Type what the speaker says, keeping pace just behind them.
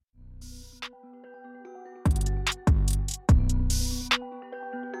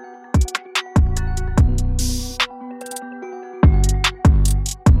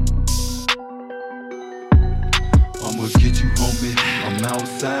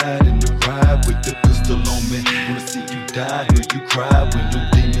outside in the ride with the pistol on me. Wanna see you die, hear you cry when them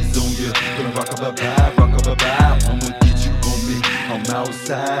demons on you. Gonna rock-a-bye, rock-a-bye, I'ma get you on me. I'm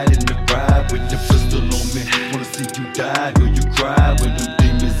outside in the ride with the pistol on me. Wanna see you die, hear you cry when them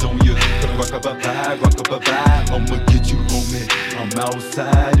demons on you. Gonna rock-a-bye, rock-a-bye, I'ma get you on me. I'm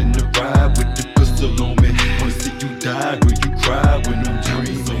outside in the ride with the pistol on me. Wanna see you die, hear you cry when them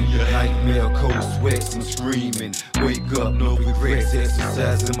demons on you. Nightmare, cold sweats, I'm screaming. Wake up, no regrets,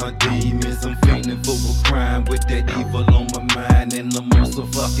 exercising my demons. I'm fainting for a crime with that evil on my mind. And I'm on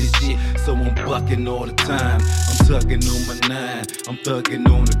some fucking shit, so I'm bucking all the time. I'm tugging on my 9, I'm thugging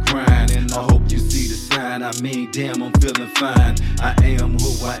on the grind. And I hope you see the sign, I mean damn, I'm feeling fine. I am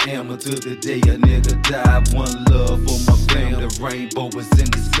who I am until the day a nigga die. One love for my family, the rainbow is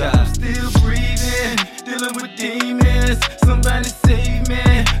in the sky. I'm still breathing, dealing with demons. Somebody save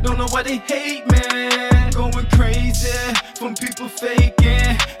me, don't know why they hate me. Going crazy from people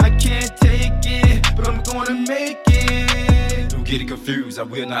faking. I can't take it, but I'm gonna make it. Don't get it confused, I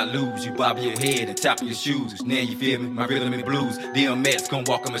will not lose. You bob your head and tap your shoes. Now you feel me, my rhythm and blues. DMX gon'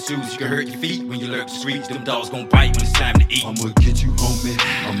 walk on my shoes. You can hurt your feet when you lurk the streets. Them dogs gon' bite when it's time to eat. I'ma get you on me.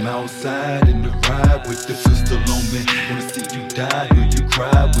 I'm outside in the ride with the pistol on me. Wanna see you die, hear you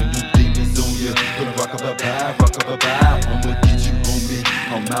cry when them demons on you. Gonna rock-a-bye, rock-a-bye, I'ma get you on me.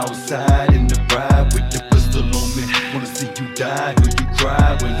 I'm outside in the ride with the pistol on me. Wanna see you die, hear you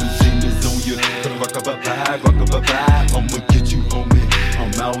cry when them demons on you. Gonna rock-a-bye, rock-a-bye, I'ma get you on me.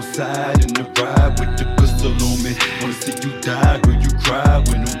 I'm outside in the ride with the pistol on me. Wanna see you die, hear you cry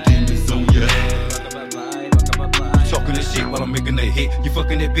when them demons on you. Talking this shit while I'm making a hit. You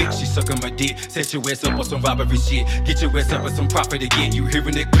fucking that bitch, she sucking my dick. Set your ass up on some robbery shit. Get your ass up on some profit again. You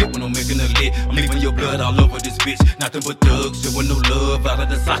hearing that clip when I'm making a lit. I'm leaving your blood all over this bitch. Nothing but thugs, showing no love. Out of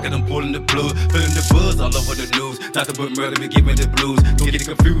the socket, I'm pulling the plug. Feeling the buzz all over the news. Nothing but murder, me giving the blues. Don't get it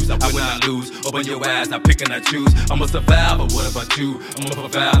confused, I will not lose. Open your eyes, I pick and I choose. I'm a survivor, what about you? I'm a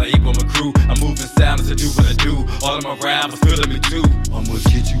provider, equal my crew. I'm moving silence to do what I do. All of my rivals feeling me too. I'ma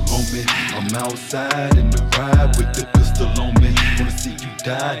get you on me. I'm outside in the ride with the pistol on me. Wanna see you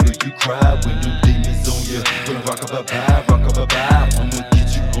die, hear you cry when them demons on you. Gonna rock-a-bye, rock-a-bye, I'ma get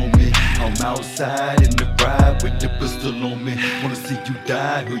you on me. I'm outside in the ride with the pistol on me. Wanna see you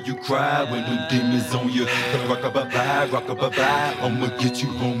die, hear you cry when them demons on you. Gonna rock-a-bye, rock-a-bye, I'ma get you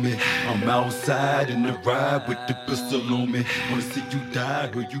on me. I'm outside in the ride with the pistol on me. Wanna see you die,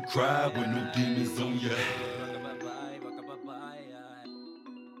 hear you cry when them demons on you.